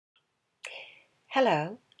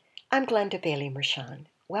Hello, I'm Glenda Bailey-Mershon.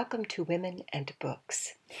 Welcome to Women and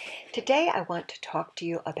Books. Today I want to talk to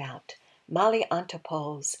you about Molly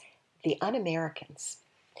Antopol's The UnAmericans,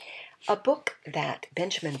 a book that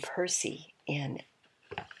Benjamin Percy in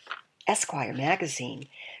Esquire magazine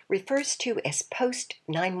refers to as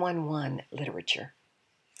post-9/11 literature.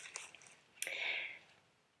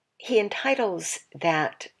 He entitles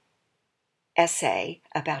that essay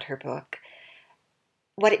about her book,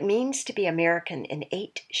 What It Means to Be American in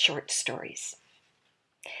 8 Short Stories.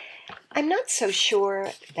 I'm not so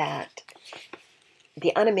sure that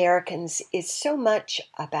The UnAmericans is so much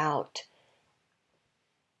about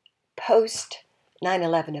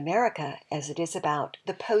post-9/11 America as it is about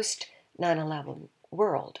the post-9/11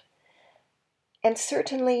 world. And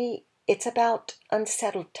certainly it's about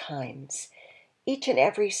unsettled times. Each and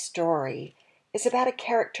every story is about a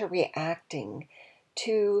character reacting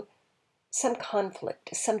to some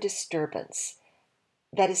conflict, some disturbance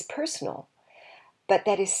that is personal, but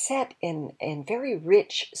that is set in very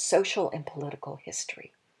rich social and political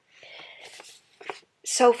history.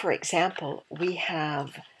 So, for example, we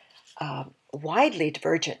have a widely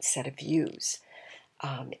divergent set of views.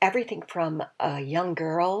 Everything from a young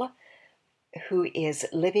girl who is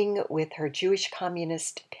living with her Jewish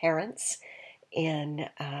communist parents in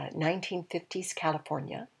 1950s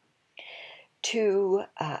California, to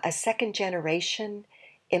a second-generation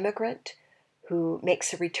immigrant who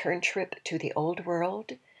makes a return trip to the old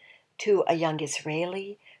world, to a young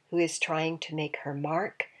Israeli who is trying to make her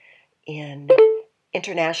mark in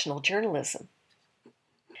international journalism.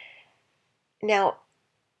 Now,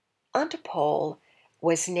 Antopol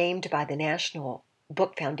was named by the National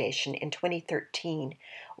Book Foundation in 2013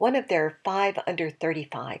 one of their 5 under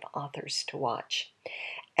 35 authors to watch.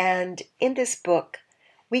 And in this book,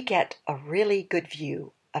 we get a really good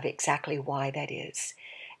view of exactly why that is.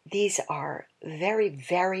 These are very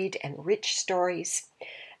varied and rich stories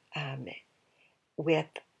with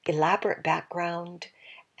elaborate background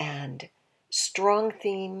and strong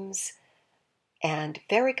themes and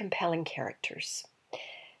very compelling characters.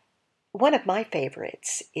 One of my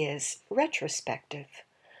favorites is Retrospective,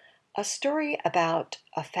 a story about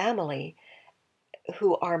a family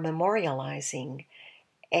who are memorializing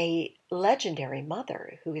a legendary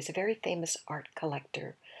mother who is a very famous art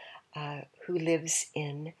collector who lives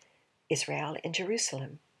in Israel, in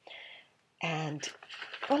Jerusalem. And,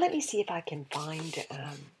 well, let me see if I can find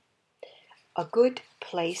a good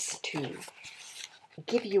place to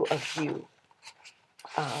give you a view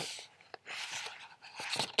of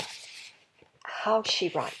how she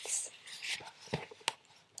writes.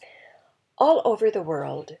 All over the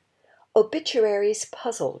world, obituaries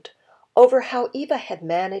puzzled over how Eva had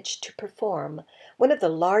managed to perform one of the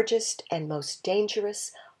largest and most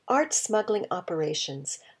dangerous art smuggling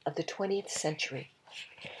operations of the 20th century.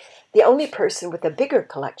 The only person with a bigger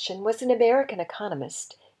collection was an American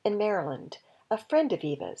economist in Maryland, a friend of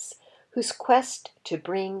Eva's, whose quest to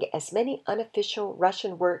bring as many unofficial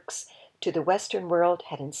Russian works to the Western world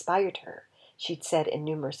had inspired her, she'd said in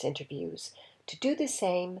numerous interviews, to do the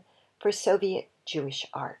same for Soviet Jewish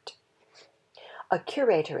art. A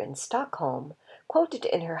curator in Stockholm, quoted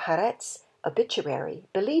in her Haaretz obituary,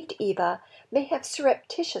 believed Eva may have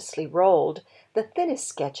surreptitiously rolled the thinnest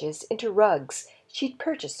sketches into rugs she'd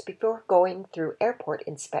purchased before going through airport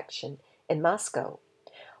inspection in Moscow,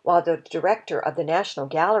 while the director of the National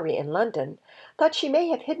Gallery in London thought she may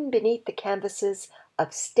have hidden beneath the canvases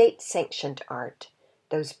of state-sanctioned art,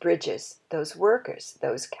 those bridges, those workers,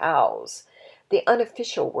 those cows, the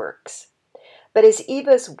unofficial works. But as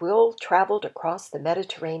Eva's will traveled across the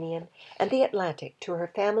Mediterranean and the Atlantic to her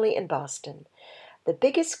family in Boston, the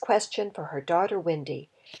biggest question for her daughter Wendy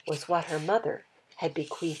was what her mother had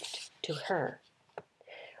bequeathed to her.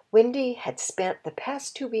 Wendy had spent the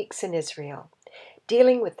past 2 weeks in Israel,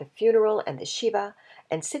 dealing with the funeral and the Shiva,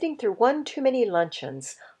 and sitting through one too many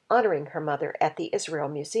luncheons honoring her mother at the Israel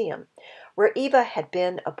Museum, where Eva had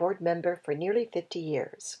been a board member for nearly 50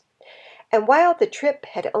 years. And while the trip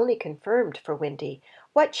had only confirmed for Wendy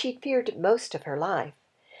what she'd feared most of her life,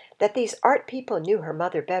 that these art people knew her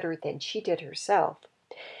mother better than she did herself,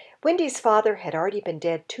 Wendy's father had already been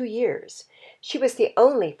dead 2 years. She was the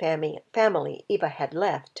only family Eva had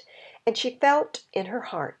left, and she felt in her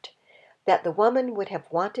heart that the woman would have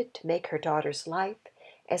wanted to make her daughter's life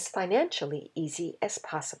as financially easy as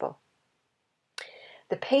possible.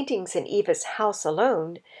 The paintings in Eva's house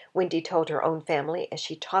alone, Wendy told her own family as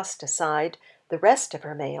she tossed aside the rest of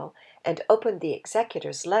her mail and opened the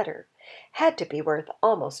executor's letter, had to be worth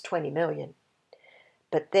almost $20 million.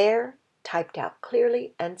 But there, typed out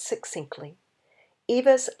clearly and succinctly,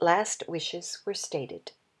 Eva's last wishes were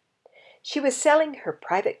stated. She was selling her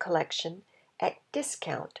private collection at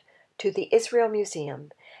discount to the Israel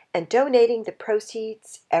Museum and donating the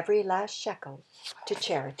proceeds, every last shekel, to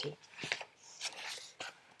charity.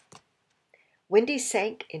 Wendy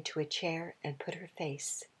sank into a chair and put her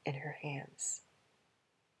face in her hands.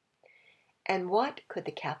 And what could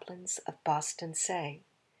the Kaplans of Boston say?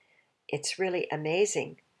 "It's really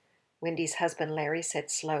amazing," Wendy's husband Larry said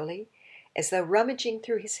slowly, as though rummaging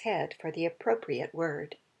through his head for the appropriate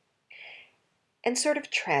word. "And sort of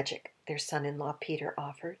tragic," their son-in-law Peter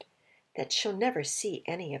offered, "that she'll never see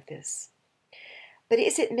any of this." "But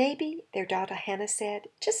is it maybe," their daughter Hannah said,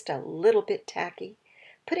 "just a little bit tacky,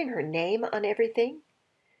 putting her name on everything?"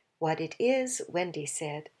 "What it is," Wendy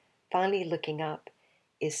said, finally looking up,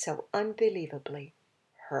 "is so unbelievably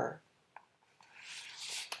her."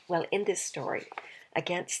 Well, in this story,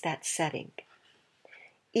 against that setting,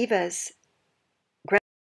 in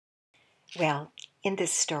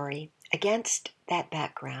this story, against that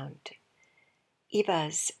background,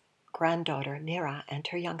 Eva's granddaughter Mira and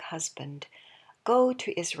her young husband go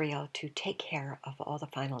to Israel to take care of all the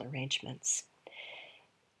final arrangements.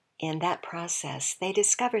 In that process, they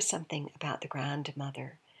discover something about the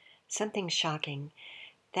grandmother, something shocking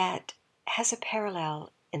that has a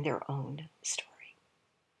parallel in their own story.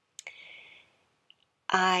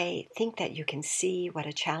 I think that you can see what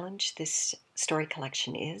a challenge this story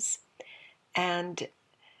collection is, and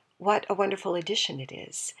what a wonderful addition it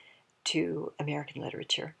is to American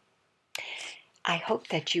literature. I hope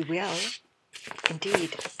that you will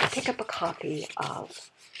indeed pick up a copy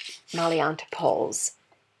of Molly Antopol's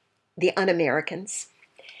The UnAmericans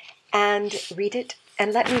and read it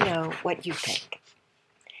and let me know what you think.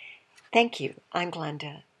 Thank you. I'm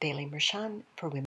Glenda, Bailey-Mershon for Women.